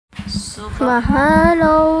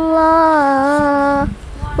Subhanallah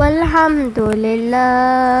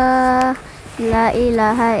walhamdulillah la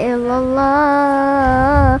ilaha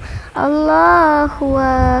illallah Allahu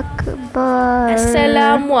Akbar.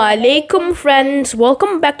 Assalamu alaikum, friends.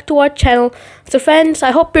 Welcome back to our channel. So friends,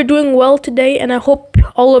 I hope you're doing well today, and I hope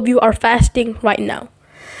all of you are fasting right now.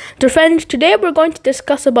 So friends, today we're going to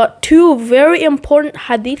discuss about two very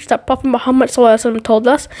important hadiths that Prophet Muhammad ﷺ told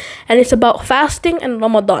us, and it's about fasting and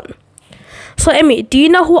Ramadan. So Emmy, do you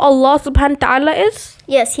know who Allah subhanahu wa ta'ala is?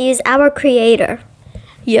 Yes, He is our creator.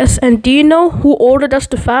 Yes, and do you know who ordered us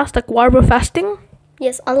to fast, like why we're fasting?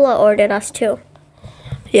 Yes, Allah ordered us to.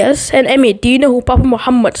 Yes, and Emmy, do you know who Prophet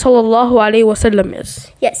Muhammad ﷺ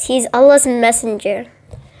is? Yes, He's Allah's messenger.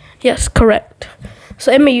 Yes, correct.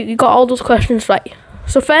 So Emmy, you got all those questions right.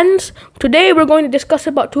 So friends, today we're going to discuss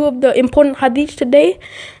about two of the important hadiths today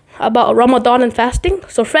about Ramadan and fasting.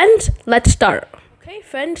 So friends, let's start. Okay,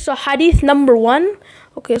 friends, so hadith number one.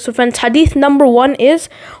 Okay, so friends, hadith number one is,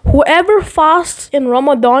 whoever fasts in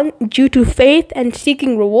Ramadan due to faith and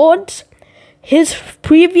seeking rewards, his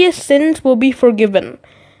previous sins will be forgiven.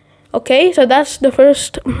 Okay, so that's the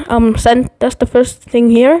first that's the first thing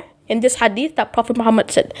here in this hadith that Prophet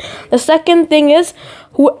Muhammad said. The second thing is,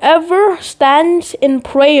 whoever stands in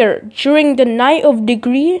prayer during the night of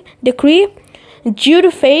decree due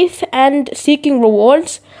to faith and seeking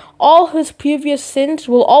rewards, all his previous sins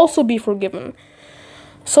will also be forgiven.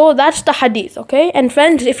 So that's the hadith, okay? And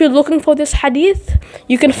friends, if you're looking for this hadith,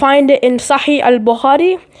 you can find it in Sahih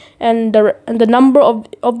al-Bukhari, and the number of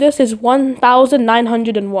this is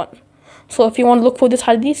 1901. So if you want to look for this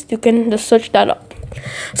hadith, you can just search that up.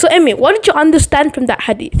 So Emmy, what did you understand from that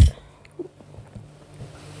hadith?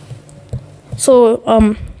 So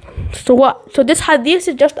this hadith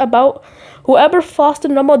is just about whoever fasts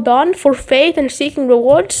in Ramadan for faith and seeking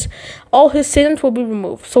rewards, all his sins will be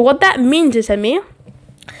removed. So what that means is, Emmy,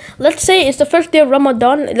 let's say it's the first day of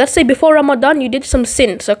Ramadan. Let's say before Ramadan you did some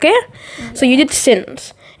sins, okay? Mm-hmm. So you did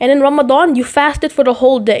sins. And in Ramadan you fasted for the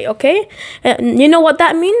whole day, okay? And you know what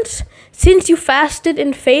that means? Since you fasted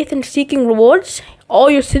in faith and seeking rewards, all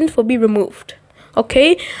your sins will be removed,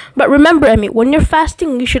 okay? But remember, Emmy, when you're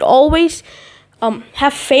fasting, you should always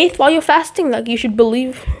have faith while you're fasting. Like, you should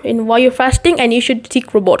believe in while you're fasting, and you should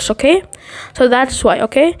seek rewards, okay? So that's why,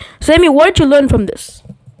 okay? So Emmy, what did you learn from this?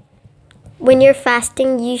 When you're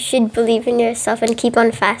fasting, you should believe in yourself and keep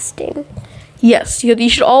on fasting. Yes, you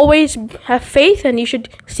should always have faith and you should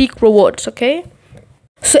seek rewards, okay?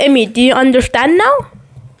 So Emmy, do you understand now?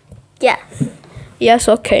 Yes. Yes,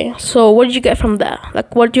 okay. So what did you get from that?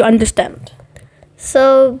 Like, what do you understand?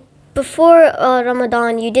 So before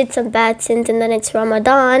Ramadan, you did some bad sins, and then it's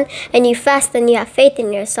Ramadan, and you fast and you have faith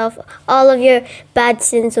in yourself, all of your bad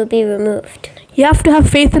sins will be removed. You have to have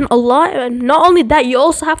faith in Allah, and not only that, you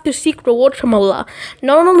also have to seek reward from Allah.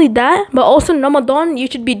 Not only that, but also in Ramadan, you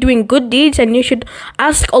should be doing good deeds, and you should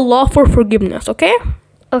ask Allah for forgiveness, okay?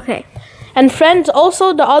 Okay. And friends,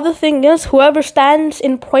 also the other thing is, whoever stands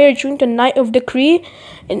in prayer during the night of decree,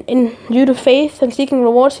 in due to faith and seeking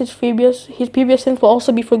rewards, his previous sins will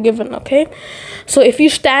also be forgiven, okay? So if you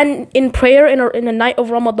stand in prayer in the night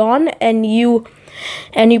of Ramadan and you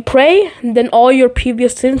pray, then all your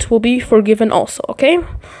previous sins will be forgiven also, okay?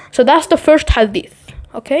 So that's the first hadith,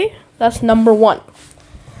 okay? That's number one.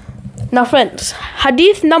 Now friends,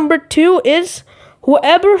 hadith number two is,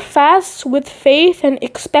 whoever fasts with faith and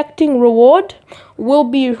expecting reward will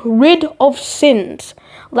be rid of sins,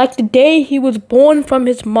 like the day he was born from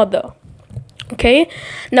his mother. Okay?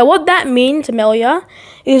 Now what that means, Amelia,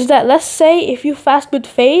 is that let's say if you fast with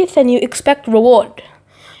faith and you expect reward,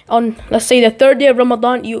 on, let's say, the third day of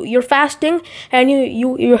Ramadan, you're fasting and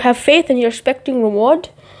you have faith and you're expecting reward,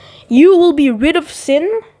 you will be rid of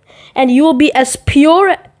sin and you will be as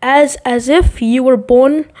pure as if you were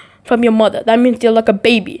born from your mother. That means they're like a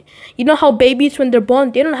baby. You know how babies, when they're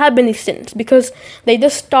born, they don't have any sins because they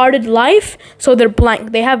just started life, so they're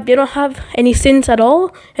blank. They don't have any sins at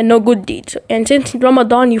all and no good deeds. And since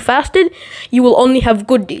Ramadan you fasted, you will only have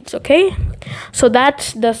good deeds, okay? So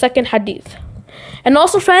that's the second hadith. And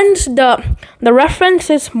also friends, the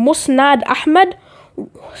reference is Musnad Ahmad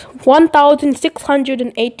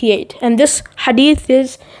 1688, and this hadith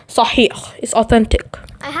is sahih, it's authentic.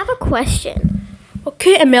 I have a question.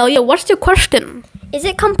 Okay, Amelia, what's your question? Is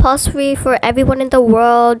it compulsory for everyone in the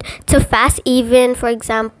world to fast, even, for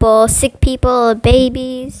example, sick people or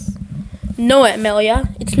babies? No,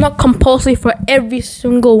 Amelia, it's not compulsory for every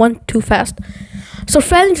single one to fast. So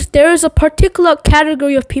friends, there is a particular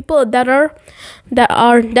category of people that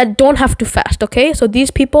don't have to fast, okay? So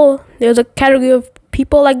these people, there's a category of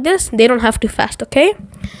people like this, they don't have to fast, okay?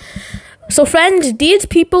 So friends, these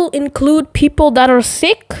people include people that are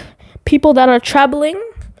sick, people that are traveling,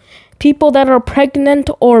 people that are pregnant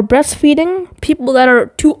or breastfeeding, people that are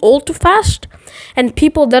too old to fast, and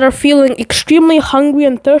people that are feeling extremely hungry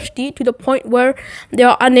and thirsty to the point where they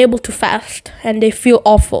are unable to fast and they feel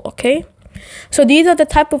awful, okay? So these are the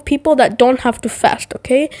type of people that don't have to fast,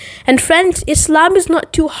 okay? And friends, Islam is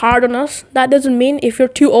not too hard on us. That doesn't mean if you're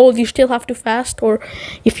too old, you still have to fast, or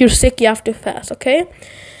if you're sick, you have to fast, okay?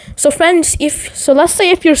 So friends, let's say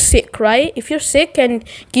if you're sick, right? If you're sick and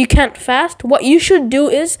you can't fast, what you should do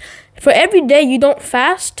is, for every day you don't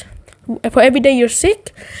fast, for every day you're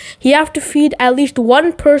sick, you have to feed at least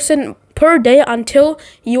one person per day until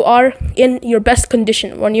you are in your best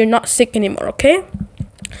condition, when you're not sick anymore, okay?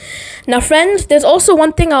 Now friends, there's also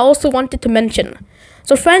one thing I also wanted to mention.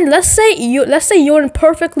 So friend, let's say you're in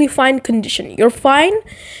perfectly fine condition. You're fine,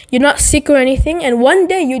 you're not sick or anything, and one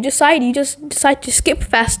day you just decide to skip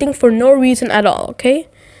fasting for no reason at all, okay?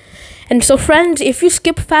 And so friends, if you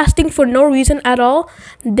skip fasting for no reason at all,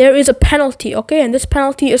 there is a penalty, okay? And this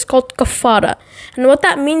penalty is called kafara. And what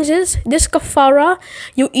that means is, this kafara,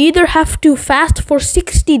 you either have to fast for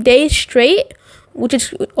 60 days straight, which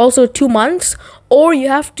is also 2 months, or you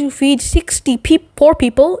have to feed 60 poor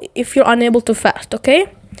people if you're unable to fast,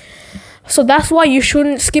 okay? So that's why you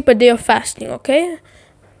shouldn't skip a day of fasting, okay?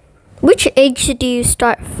 Which age do you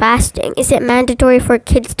start fasting? Is it mandatory for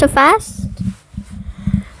kids to fast?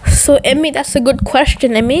 So Emmy, that's a good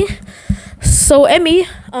question, Emmy. So Emmy,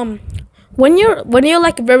 when you're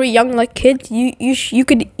like very young, like kids, you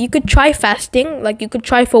could try fasting. Like you could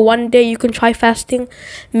try for one day, you can try fasting,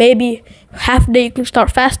 maybe half day you can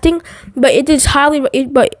start fasting. But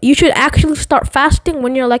but you should actually start fasting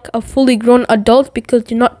when you're like a fully grown adult, because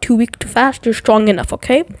you're not too weak to fast. You're strong enough,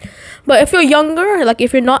 okay? But if you're younger, like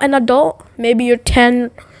if you're not an adult, maybe you're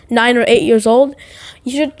 10, 9 or 8 years old,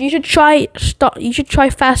 you should try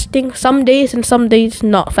fasting some days and some days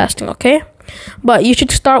not fasting, okay? But you should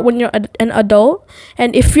start when you're an adult.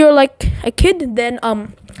 And if you're like a kid, then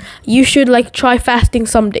you should like try fasting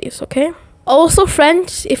some days, okay? Also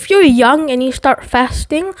friends, if you're young and you start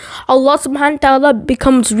fasting, Allah subhanahu wa ta'ala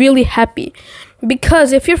becomes really happy.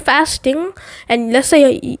 Because if you're fasting, and let's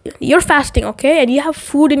say you're fasting, okay, and you have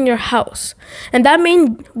food in your house, and that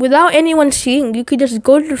means without anyone seeing, you could just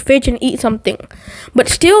go to the fridge and eat something, but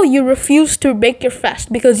still you refuse to break your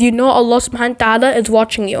fast because you know Allah subhanahu wa ta'ala is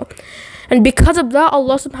watching you. And because of that,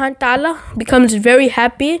 Allah subhanahu wa ta'ala becomes very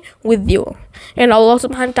happy with you, and Allah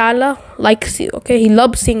subhanahu wa ta'ala likes you, okay? He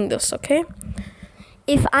loves seeing this, okay?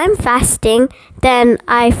 If I'm fasting, then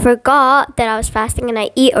I forgot that I was fasting and I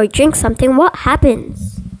eat or drink something, what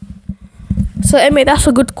happens? So Emmy, that's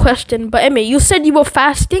a good question. But Emmy, you said you were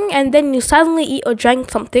fasting and then you suddenly eat or drank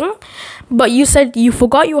something, but you said you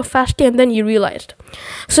forgot you were fasting and then you realized.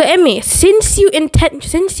 So Emmy, since you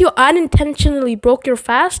unintentionally broke your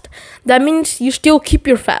fast, that means you still keep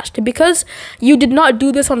your fast because you did not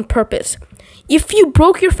do this on purpose. If you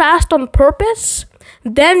broke your fast on purpose,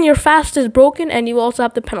 then your fast is broken and you also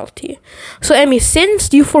have the penalty. So Emmy,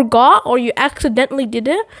 since you forgot or you accidentally did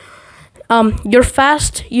it,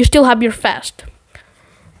 you still have your fast,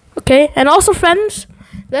 okay? And also friends,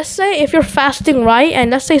 let's say if you're fasting, right, and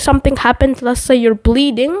let's say something happens, let's say you're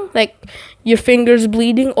bleeding, like your fingers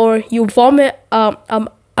bleeding, or you vomit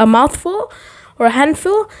a mouthful or a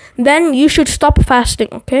handful, then you should stop fasting,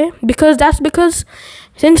 okay? Because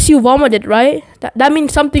since you vomited, right, that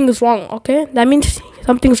means something is wrong, okay? That means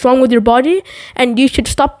something's wrong with your body, and you should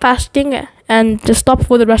stop fasting and just stop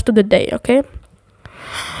for the rest of the day, okay?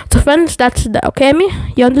 So friends, that's that, okay, Emmy?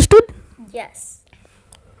 You understood? Yes.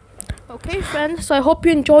 Okay friends, so I hope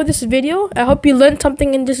you enjoyed this video. I hope you learned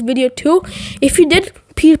something in this video too. If you did,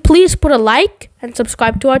 please put a like and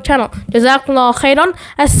subscribe to our channel. Jazakallah khairan.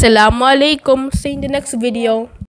 Assalamu alaikum. See you in the next video.